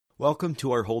Welcome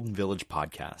to our Holden Village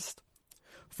podcast.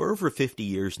 For over 50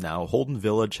 years now, Holden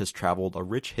Village has traveled a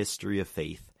rich history of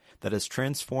faith that has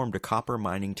transformed a copper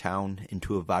mining town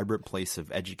into a vibrant place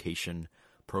of education,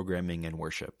 programming, and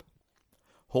worship.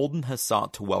 Holden has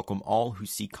sought to welcome all who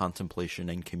seek contemplation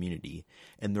and community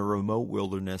in the remote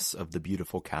wilderness of the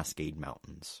beautiful Cascade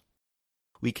Mountains.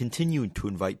 We continue to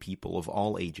invite people of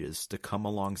all ages to come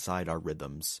alongside our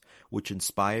rhythms, which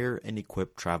inspire and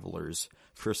equip travelers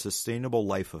for a sustainable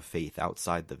life of faith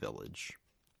outside the village.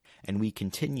 And we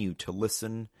continue to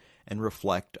listen and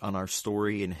reflect on our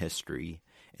story and history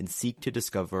and seek to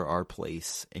discover our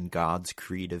place in God's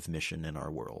creative mission in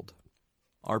our world.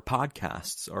 Our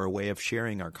podcasts are a way of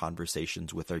sharing our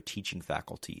conversations with our teaching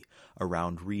faculty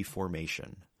around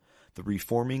reformation, the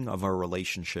reforming of our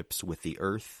relationships with the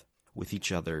earth, with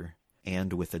each other,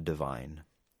 and with the divine.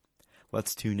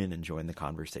 Let's tune in and join the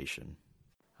conversation.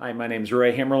 Hi, my name is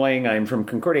Roy Hammerling. I'm from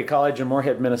Concordia College in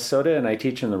Moorhead, Minnesota, and I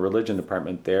teach in the religion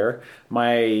department there.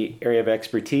 My area of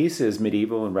expertise is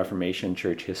medieval and Reformation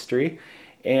church history,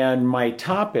 and my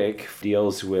topic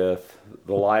deals with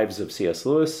the lives of C.S.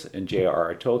 Lewis and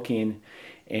J.R.R. Tolkien,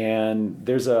 and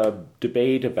there's a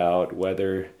debate about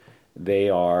whether they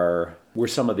were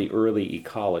some of the early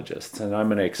ecologists, and I'm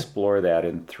going to explore that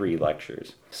in 3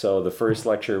 lectures. So the first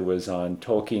lecture was on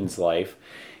Tolkien's life,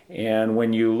 and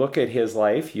when you look at his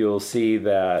life, you'll see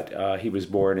that he was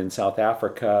born in South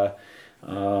Africa,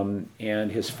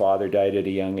 and his father died at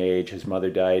a young age. His mother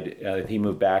died. He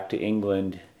moved back to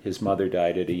England. His mother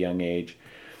died at a young age.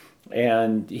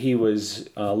 And he was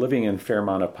living in a fair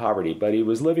amount of poverty, but he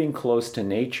was living close to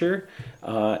nature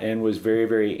and was very,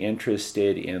 very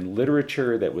interested in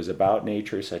literature that was about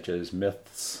nature, such as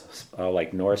myths,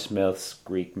 like Norse myths,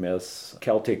 Greek myths,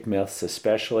 Celtic myths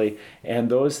especially. And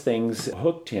those things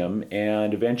hooked him,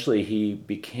 and eventually he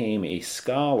became a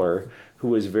scholar who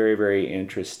was very, very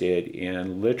interested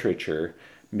in literature,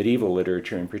 medieval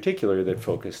literature in particular, that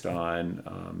focused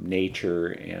on nature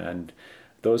and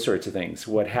those sorts of things.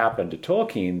 What happened to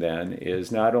Tolkien then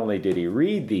is not only did he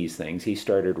read these things, he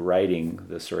started writing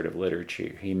this sort of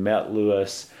literature. He met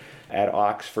Lewis at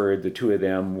Oxford. The two of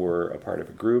them were a part of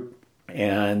a group,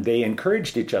 and they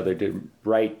encouraged each other to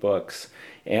write books.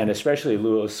 And especially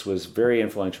Lewis was very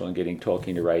influential in getting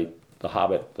Tolkien to write The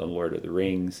Hobbit, The Lord of the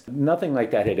Rings. Nothing like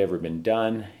that had ever been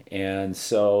done, and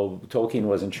so Tolkien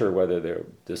wasn't sure whether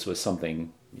this was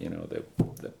something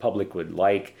the public would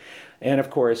like. And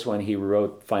of course, when he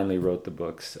finally wrote the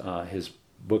books, his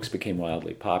books became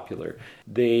wildly popular.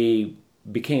 They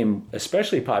became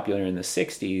especially popular in the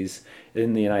 60s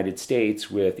in the United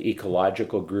States with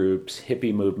ecological groups,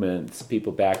 hippie movements,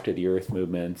 people back to the earth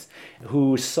movements,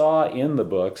 who saw in the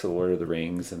books, The Lord of the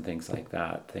Rings and things like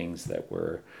that, things that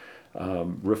were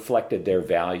reflected their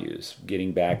values,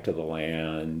 getting back to the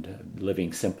land,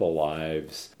 living simple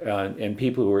lives, and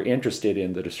people who were interested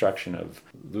in the destruction of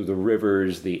the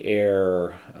rivers, the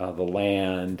air, the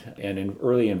land, and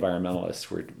early environmentalists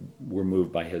were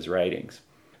moved by his writings.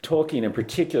 Tolkien in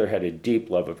particular had a deep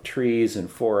love of trees and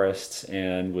forests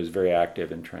and was very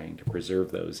active in trying to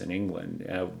preserve those in England.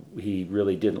 He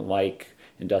really didn't like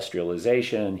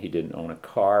industrialization. He didn't own a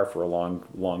car for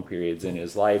long periods in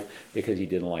his life because he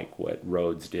didn't like what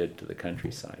roads did to the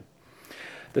countryside.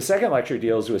 The second lecture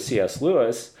deals with C.S.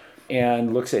 Lewis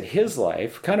and looks at his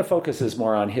life, kind of focuses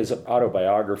more on his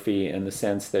autobiography in the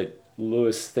sense that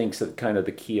Lewis thinks that kind of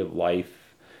the key of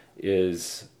life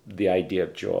is the idea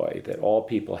of joy, that all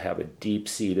people have a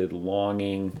deep-seated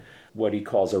longing, what he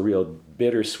calls a real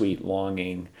bittersweet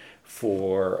longing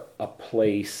for a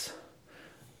place,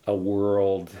 a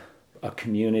world, a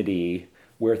community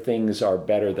where things are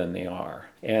better than they are.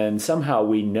 And somehow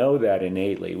we know that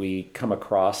innately. We come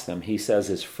across them. He says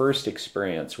his first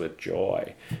experience with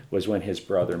joy was when his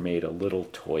brother made a little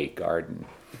toy garden.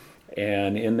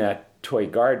 And in that toy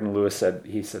garden, Lewis said,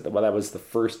 well, that was the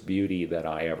first beauty that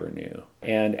I ever knew.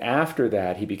 And after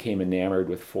that, he became enamored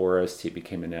with forests, he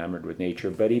became enamored with nature,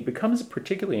 but he becomes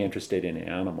particularly interested in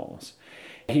animals.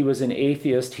 He was an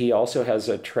atheist. He also has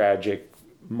a tragic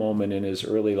moment in his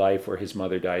early life where his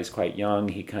mother dies quite young.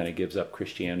 He kind of gives up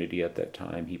Christianity at that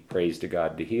time. He prays to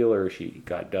God to heal her.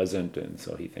 God doesn't, and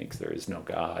so he thinks there is no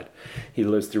God. He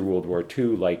lives through World War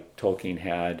II like Tolkien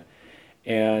had,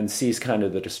 and sees kind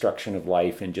of the destruction of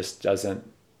life and just doesn't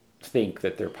think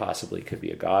that there possibly could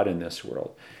be a God in this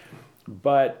world.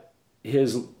 But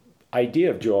his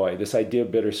idea of joy, this idea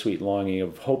of bittersweet longing,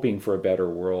 of hoping for a better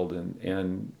world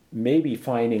and maybe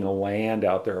finding a land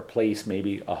out there, a place,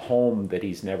 maybe a home that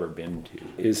he's never been to,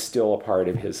 is still a part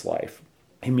of his life.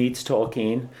 He meets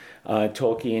Tolkien.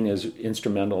 Tolkien is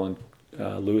instrumental in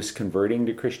Lewis converting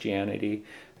to Christianity.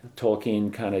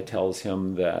 Tolkien kind of tells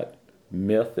him that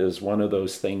myth is one of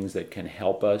those things that can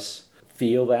help us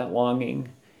feel that longing.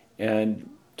 And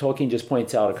Tolkien just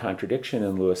points out a contradiction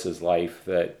in Lewis's life,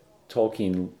 that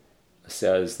Tolkien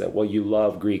says that, well, you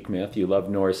love Greek myth, you love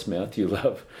Norse myth, you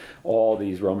love all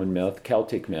these Roman myth,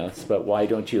 Celtic myths, but why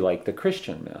don't you like the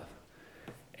Christian myth?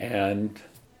 And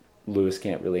Lewis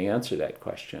can't really answer that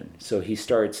question. So he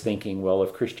starts thinking, well,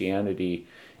 if Christianity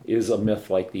is a myth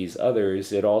like these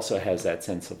others, it also has that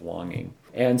sense of longing.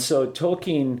 And so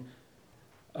Tolkien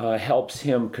helps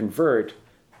him convert,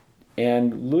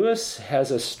 and Lewis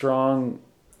has a strong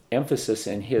emphasis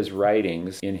in his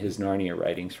writings, in his Narnia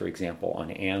writings, for example,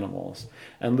 on animals.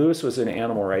 And Lewis was an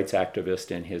animal rights activist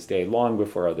in his day, long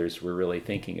before others were really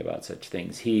thinking about such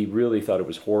things. He really thought it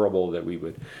was horrible that we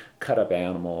would cut up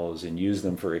animals and use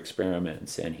them for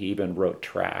experiments, and he even wrote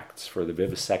tracts for the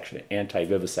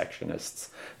anti-vivisectionists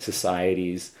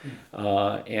societies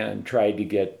and tried to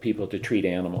get people to treat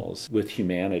animals with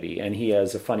humanity. And he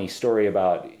has a funny story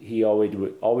about, he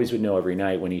always would know every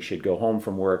night when he should go home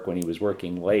from work, when he was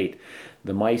working late,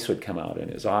 the mice would come out in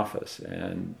his office,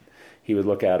 and he would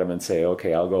look at them and say,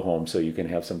 okay, I'll go home so you can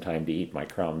have some time to eat my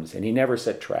crumbs. And he never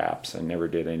set traps and never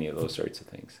did any of those sorts of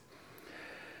things.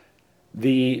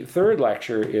 The third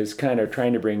lecture is kind of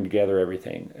trying to bring together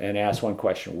everything and ask one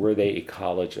question: were they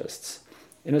ecologists?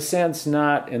 In a sense,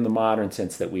 not in the modern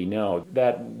sense that we know.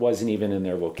 That wasn't even in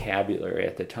their vocabulary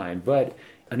at the time. But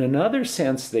in another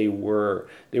sense, they were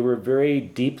very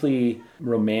deeply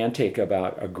romantic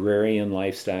about agrarian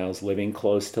lifestyles, living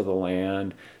close to the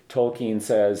land. Tolkien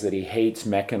says that he hates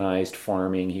mechanized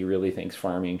farming. He really thinks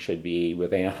farming should be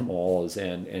with animals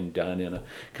and done in a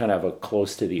kind of a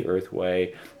close to the earth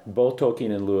way. Both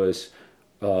Tolkien and Lewis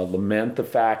lament the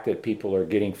fact that people are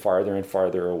getting farther and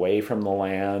farther away from the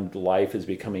land. Life is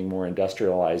becoming more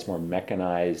industrialized, more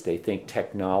mechanized. They think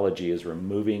technology is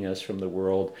removing us from the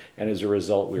world, and as a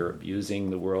result, we're abusing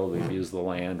the world. We abuse the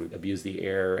land, we abuse the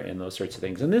air, and those sorts of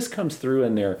things. And this comes through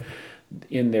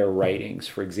in their writings.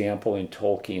 For example, in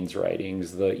Tolkien's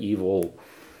writings, the evil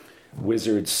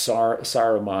wizard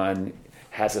Saruman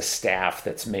has a staff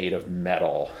that's made of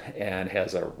metal and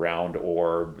has a round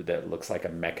orb that looks like a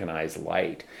mechanized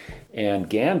light. And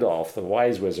Gandalf, the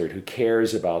wise wizard who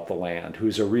cares about the land,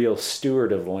 who's a real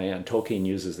steward of the land, Tolkien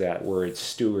uses that word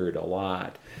steward a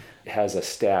lot, has a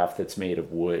staff that's made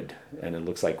of wood, and it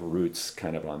looks like roots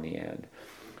kind of on the end.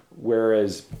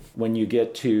 Whereas when you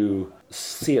get to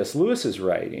C.S. Lewis's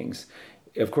writings,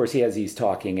 of course, he has these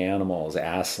talking animals,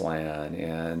 Aslan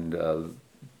and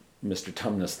Mr.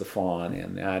 Tumnus the fawn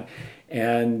and that.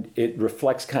 And it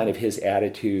reflects kind of his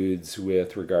attitudes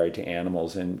with regard to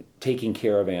animals and taking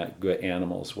care of good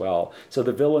animals well. So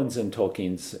the villains in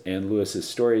Tolkien's and Lewis's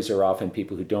stories are often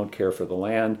people who don't care for the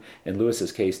land. In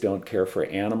Lewis's case, don't care for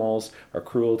animals, are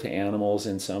cruel to animals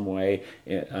in some way,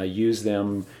 use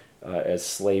them as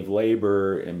slave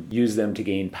labor, and use them to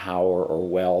gain power or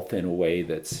wealth in a way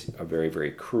that's very,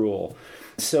 very cruel.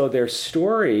 So their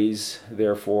stories,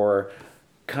 therefore,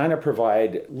 kind of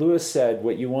provide, Lewis said,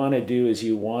 what you want to do is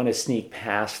you want to sneak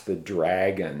past the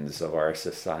dragons of our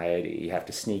society. You have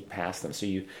to sneak past them. So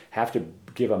you have to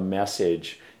give a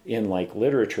message in like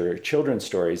literature, children's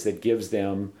stories, that gives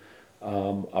them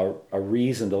a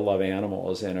reason to love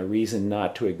animals and a reason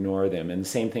not to ignore them. And the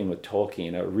same thing with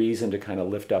Tolkien, a reason to kind of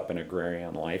lift up an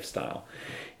agrarian lifestyle.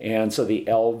 And so the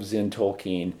elves in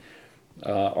Tolkien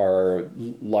are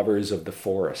lovers of the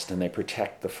forest, and they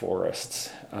protect the forests.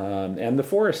 And the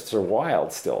forests are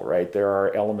wild still, right? There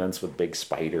are elements with big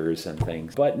spiders and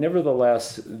things. But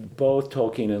nevertheless, both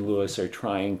Tolkien and Lewis are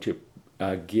trying to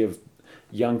give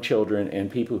young children and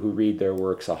people who read their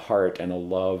works a heart and a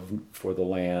love for the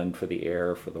land, for the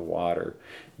air, for the water.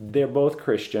 They're both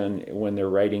Christian when they're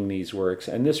writing these works,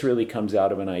 and this really comes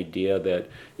out of an idea that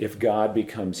if God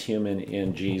becomes human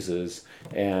in Jesus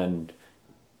and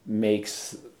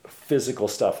makes physical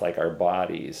stuff like our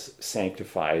bodies,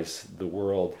 sanctifies the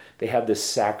world, they have this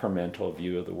sacramental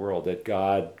view of the world, that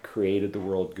God created the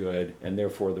world good, and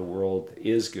therefore the world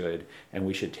is good, and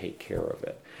we should take care of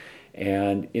it.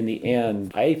 And in the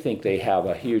end, I think they have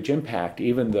a huge impact,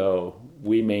 even though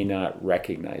we may not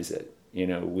recognize it. You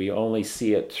know, we only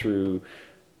see it through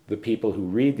the people who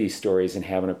read these stories and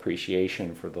have an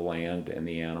appreciation for the land and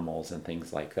the animals and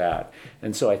things like that.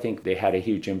 And so I think they had a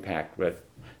huge impact, but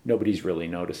nobody's really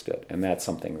noticed it. And that's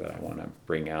something that I want to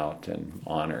bring out and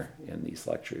honor in these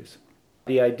lectures.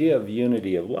 The idea of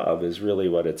unity of love is really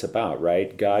what it's about,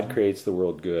 right? God creates the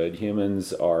world good.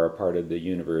 Humans are a part of the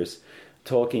universe.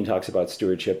 Tolkien talks about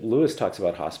stewardship. Lewis talks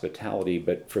about hospitality.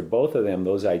 But for both of them,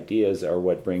 those ideas are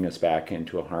what bring us back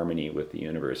into a harmony with the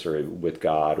universe or with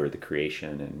God or the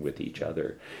creation and with each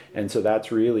other. And so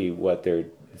that's really what they're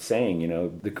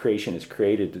saying. The creation is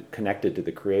created, connected to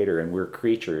the creator, and we're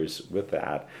creatures with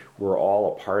that. We're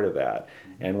all a part of that.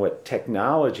 And what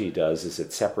technology does is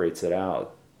it separates it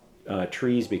out.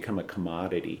 Trees become a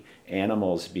commodity.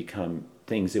 Animals become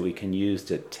things that we can use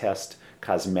to test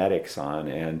cosmetics on,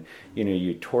 and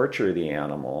you torture the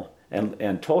animal.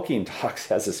 And Tolkien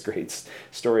has this great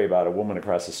story about a woman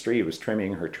across the street who was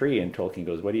trimming her tree, and Tolkien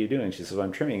goes, "What are you doing?" She says,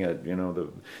 "I'm trimming it.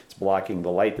 It's blocking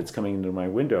the light that's coming into my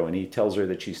window." And he tells her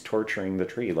that she's torturing the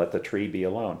tree. Let the tree be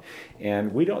alone.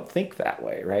 And we don't think that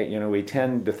way, right? We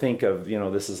tend to think of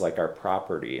this is like our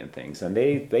property and things, and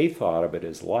they thought of it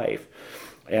as life,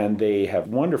 and they have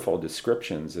wonderful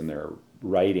descriptions in their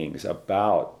writings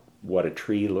about what a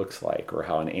tree looks like or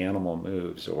how an animal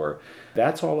moves, or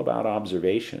that's all about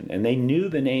observation. And they knew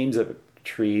the names of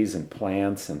trees and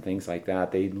plants and things like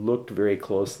that. They looked very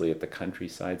closely at the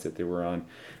countrysides that they were on.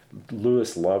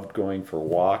 Lewis loved going for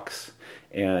walks,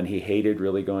 and he hated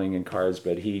really going in cars,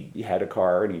 but he had a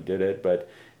car and he did it. But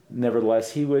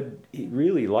nevertheless, he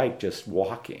really liked just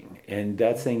walking. And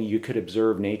that's saying you could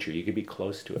observe nature. You could be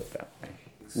close to it that way.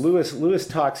 Lewis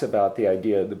talks about the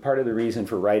idea, the part of the reason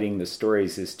for writing the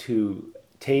stories is to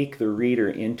take the reader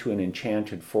into an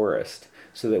enchanted forest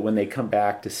so that when they come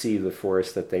back to see the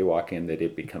forest that they walk in, that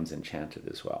it becomes enchanted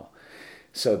as well.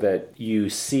 So that you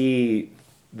see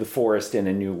the forest in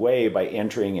a new way by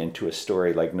entering into a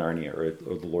story like Narnia or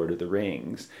The Lord of the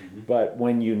Rings. Mm-hmm. But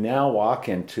when you now walk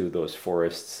into those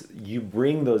forests, you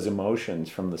bring those emotions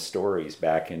from the stories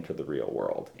back into the real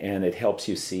world. And it helps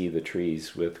you see the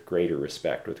trees with greater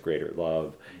respect, with greater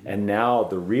love. Mm-hmm. And now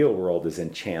the real world is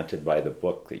enchanted by the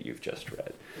book that you've just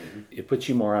read. Mm-hmm. It puts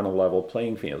you more on a level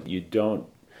playing field. You don't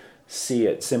see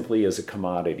it simply as a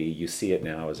commodity. You see it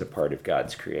now as a part of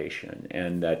God's creation.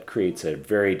 And that creates a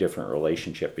very different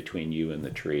relationship between you and the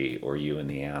tree or you and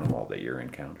the animal that you're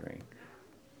encountering.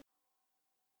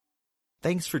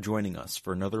 Thanks for joining us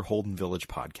for another Holden Village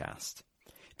podcast.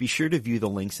 Be sure to view the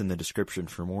links in the description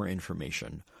for more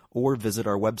information, or visit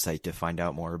our website to find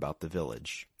out more about the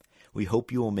village. We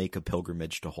hope you will make a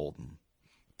pilgrimage to Holden.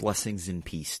 Blessings and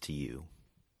peace to you.